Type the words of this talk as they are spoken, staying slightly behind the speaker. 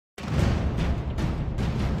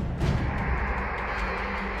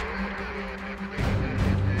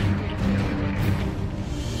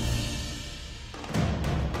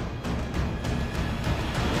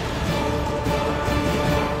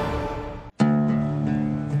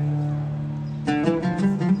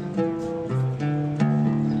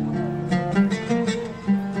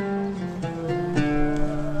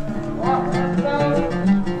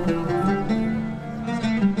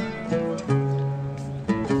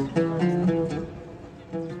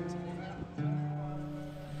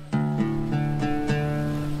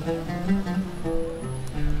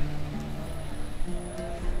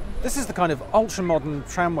kind of ultra-modern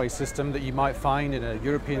tramway system that you might find in a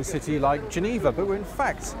European city like Geneva, but we're in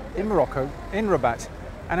fact in Morocco, in Rabat.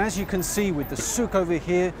 And as you can see with the souk over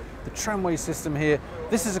here, the tramway system here,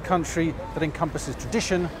 this is a country that encompasses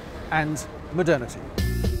tradition and modernity.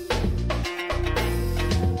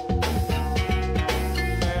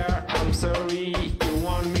 I'm sorry, you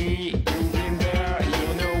want me, you've been there,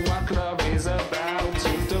 you know what love is about,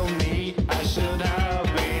 you told me I should have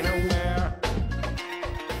been aware.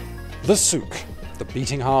 The souk, the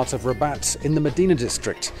beating heart of Rabat in the Medina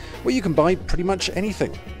district, where you can buy pretty much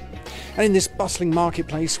anything. And in this bustling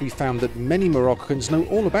marketplace we found that many Moroccans know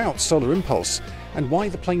all about solar impulse and why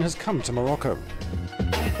the plane has come to Morocco.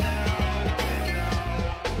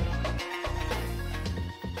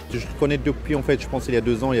 Je connais depuis, en fait, je pense il y a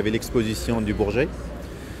 2 ans, il y avait l'exposition du Bourget,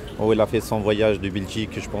 où il a fait son voyage de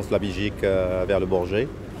Belgique, je pense la Belgique vers le Bourget.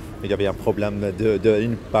 Il y avait un problème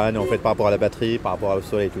une panne en fait par rapport à la batterie, par rapport au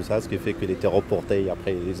soleil et tout ça, ce qui fait qu'il était reporté et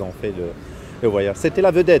après ils ont fait le voyage. C'était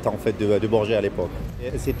la vedette en fait de Bourget à l'époque.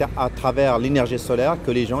 C'était à travers l'énergie solaire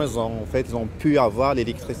que les gens ils ont pu avoir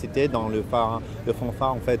l'électricité dans le phare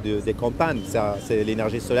en fait des campagnes. C'est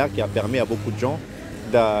l'énergie solaire qui a permis à beaucoup de gens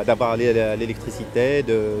d'avoir l'électricité,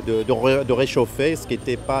 de réchauffer, ce qui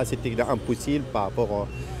était impossible par rapport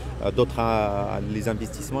à d'autres. Les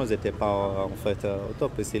investissements n'étaient pas en fait au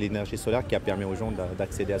top. C'est l'énergie solaire qui a permis aux gens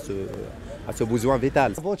d'accéder à ce besoin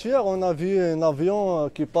vital. Avant-hier, on a vu un avion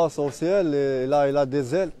qui passe au ciel et là il a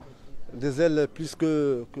des ailes plus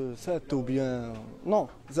que 7 ou bien non,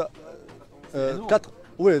 4.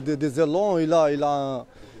 Oui, des ailes longues. Il a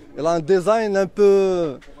un design un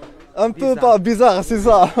peu pas bizarre, c'est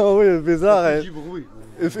ça. Oui, bizarre.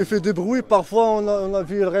 Il fait du bruit. Parfois, on a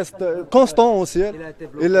vu il reste constant au ciel.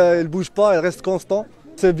 Il ne bouge pas, il reste constant.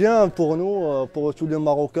 C'est bien pour nous, pour tous les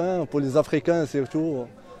Marocains, pour les Africains surtout.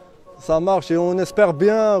 Ça marche et on espère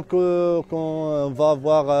bien qu'on va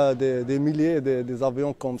avoir des milliers des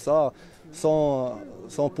avions comme ça, sans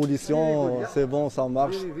pollution. C'est bon, ça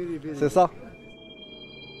marche. C'est ça.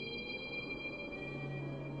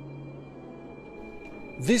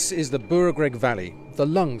 This is the Bouragreg Valley, the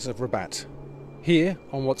lungs of Rabat. Here,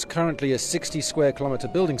 on what's currently a 60 square kilometre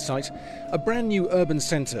building site, a brand new urban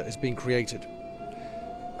centre is being created.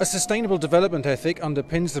 A sustainable development ethic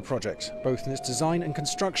underpins the project, both in its design and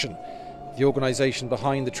construction. The organisation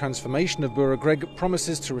behind the transformation of Bouragreg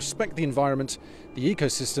promises to respect the environment, the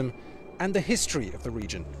ecosystem and the history of the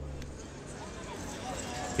region.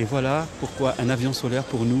 Et voilà pourquoi un avion solaire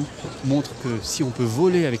pour nous montre que si on peut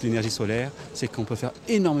voler avec l'énergie solaire, c'est qu'on peut faire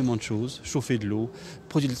énormément de choses, chauffer de l'eau,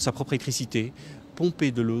 produire sa propre électricité,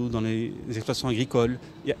 pomper de l'eau dans les exploitations agricoles.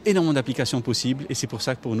 Il y a énormément d'applications possibles et c'est pour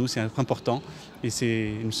ça que pour nous c'est important et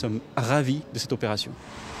nous sommes ravis de cette opération.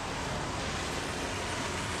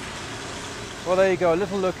 Well, there you go, a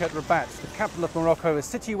little look at Rabat, the capital of Morocco, a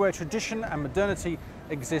city where tradition and modernity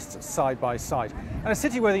exist side by side, and a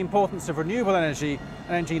city where the importance of renewable energy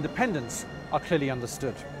and energy independence are clearly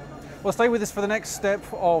understood. Well, stay with us for the next step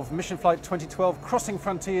of Mission Flight 2012 Crossing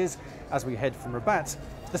Frontiers as we head from Rabat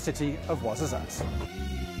to the city of Ouarzazate.